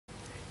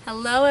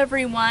Hello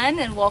everyone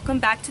and welcome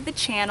back to the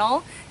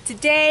channel.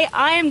 Today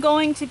I am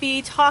going to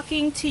be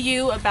talking to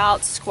you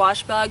about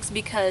squash bugs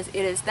because it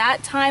is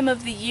that time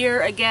of the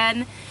year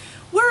again.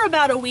 We're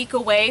about a week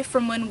away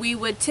from when we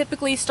would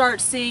typically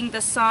start seeing the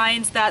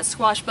signs that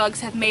squash bugs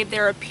have made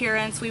their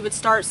appearance. We would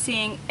start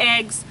seeing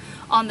eggs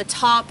on the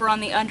top or on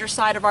the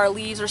underside of our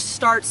leaves, or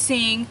start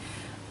seeing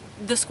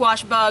the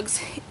squash bugs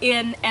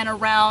in and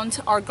around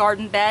our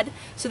garden bed.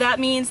 So that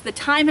means the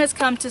time has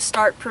come to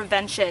start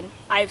prevention.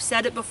 I've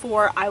said it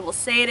before, I will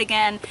say it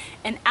again,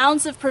 an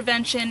ounce of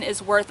prevention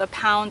is worth a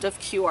pound of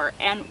cure.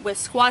 And with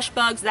squash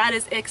bugs, that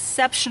is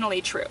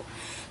exceptionally true.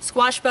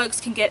 Squash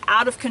bugs can get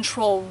out of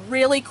control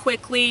really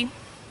quickly.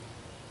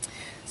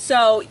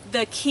 So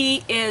the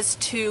key is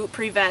to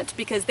prevent,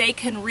 because they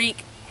can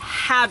wreak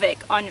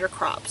havoc on your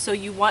crop. So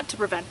you want to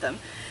prevent them.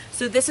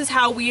 So this is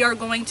how we are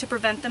going to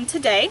prevent them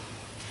today.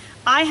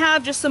 I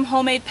have just some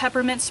homemade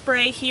peppermint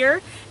spray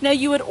here. Now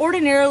you would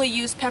ordinarily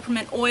use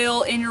peppermint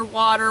oil in your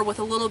water with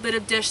a little bit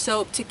of dish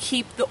soap to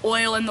keep the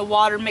oil and the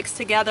water mixed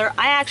together.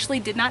 I actually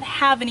did not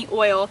have any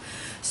oil,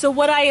 so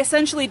what I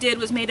essentially did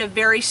was made a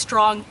very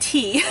strong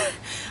tea.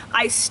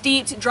 I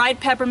steeped dried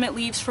peppermint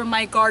leaves from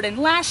my garden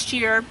last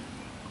year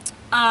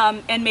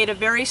and made a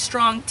very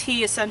strong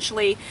tea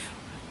essentially,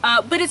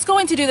 but it's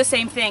going to do the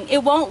same thing.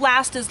 It won't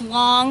last as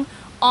long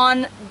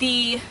on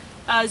the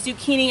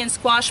zucchini and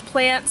squash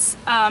plants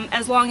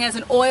as long as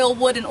an oil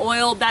would. An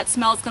oil, that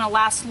smell is going to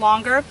last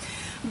longer,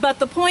 but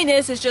the point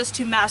is just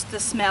to mask the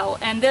smell,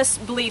 and this,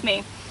 believe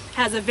me,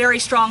 has a very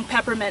strong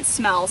peppermint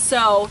smell.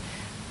 So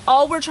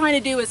all we're trying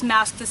to do is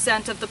mask the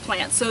scent of the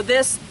plant, so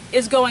this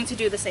is going to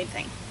do the same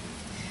thing.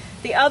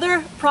 The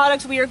other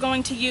product we are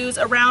going to use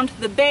around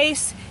the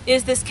base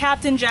is this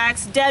Captain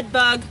Jack's Dead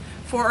Bug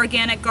for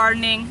organic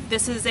gardening.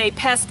 This is a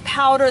pest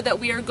powder that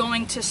we are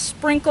going to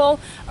sprinkle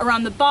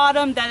around the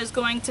bottom that is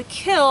going to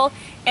kill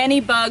any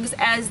bugs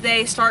as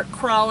they start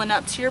crawling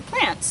up to your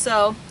plants.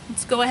 So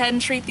let's go ahead and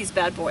treat these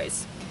bad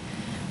boys.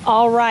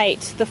 All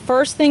right, the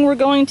first thing we're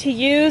going to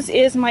use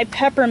is my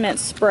peppermint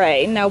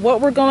spray. Now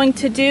what we're going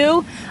to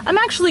do, I'm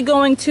actually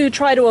going to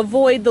try to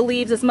avoid the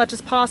leaves as much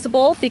as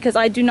possible because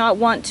I do not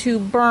want to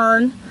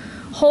burn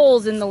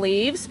holes in the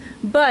leaves,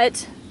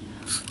 but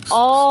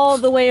all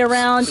the way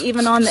around,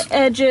 even on the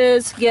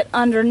edges, get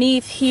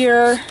underneath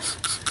here,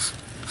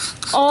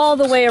 all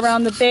the way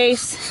around the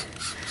base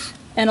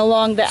and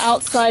along the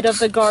outside of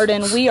the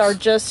garden. We are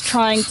just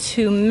trying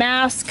to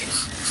mask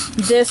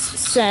this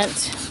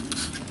scent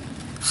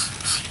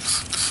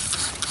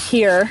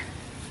here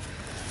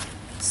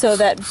so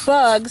that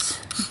bugs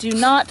do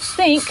not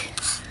think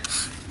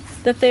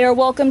that they are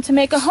welcome to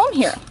make a home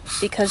here,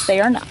 because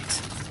they are not.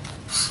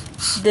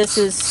 This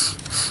is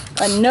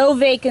a no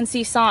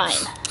vacancy sign.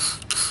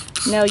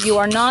 No, you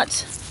are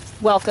not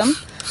welcome.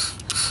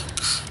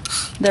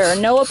 There are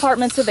no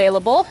apartments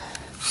available.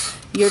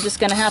 You're just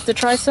going to have to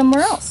try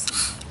somewhere else.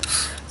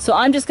 So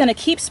I'm just going to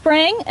keep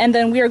spraying, and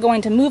then we are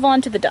going to move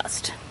on to the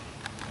dust.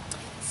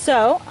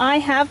 So I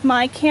have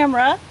my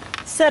camera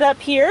set up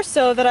here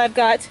so that I've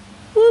got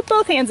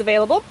both hands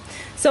available,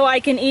 so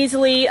I can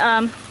easily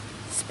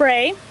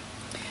spray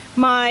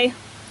my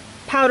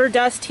powder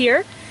dust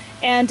here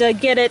and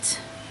get it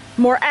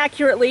more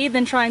accurately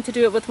than trying to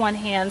do it with one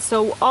hand.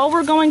 So all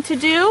we're going to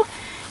do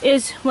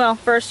is, well,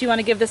 first you want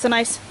to give this a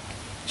nice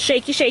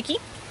shaky.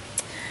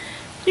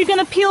 You're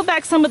going to peel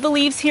back some of the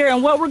leaves here,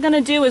 and what we're going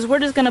to do is we're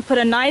just going to put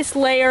a nice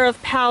layer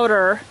of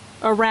powder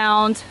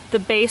around the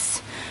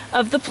base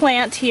of the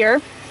plant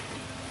here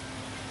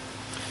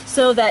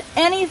so that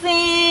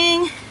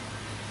anything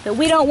that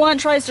we don't want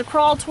tries to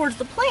crawl towards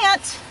the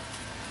plant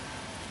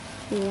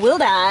will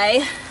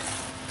die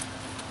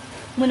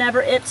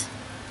whenever it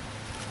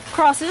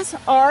crosses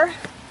our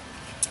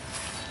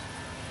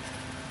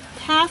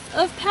path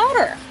of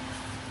powder.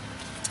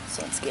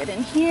 So let's get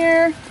in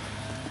here.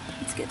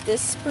 Let's get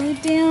this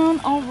sprayed down.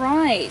 All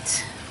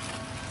right.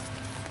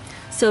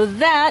 So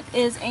that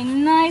is a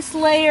nice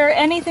layer.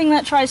 Anything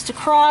that tries to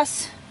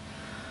cross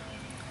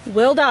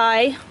will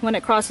die when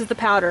it crosses the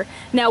powder.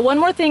 Now, one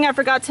more thing I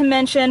forgot to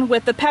mention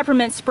with the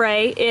peppermint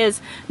spray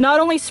is not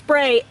only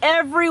spray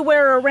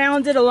everywhere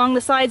around it, along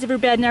the sides of your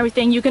bed and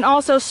everything, you can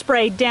also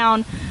spray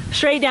down,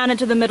 straight down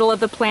into the middle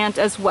of the plant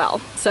as well.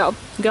 So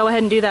go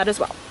ahead and do that as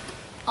well.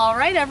 All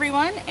right,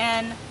 everyone,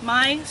 and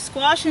my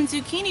squash and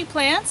zucchini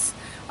plants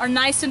are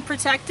nice and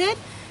protected.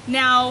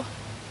 Now,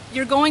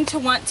 you're going to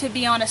want to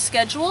be on a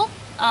schedule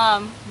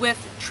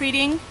with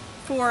treating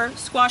for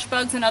squash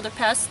bugs and other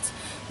pests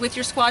with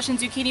your squash and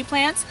zucchini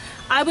plants.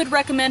 I would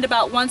recommend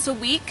about once a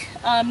week.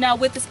 Now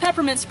with this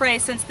peppermint spray,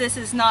 since this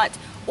is not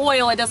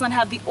oil, it doesn't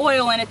have the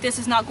oil in it, this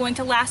is not going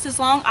to last as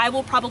long. I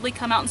will probably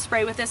come out and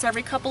spray with this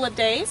every couple of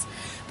days.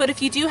 But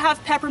if you do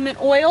have peppermint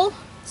oil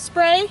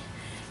spray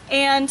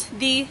and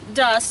the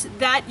dust,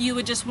 that you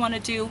would just want to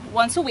do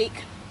once a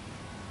week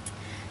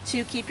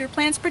to keep your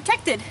plants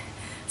protected.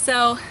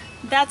 So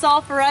that's all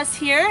for us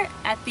here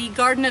at the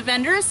Garden of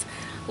Vendors.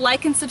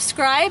 Like and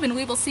subscribe, and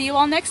we will see you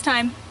all next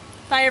time.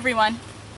 Bye everyone.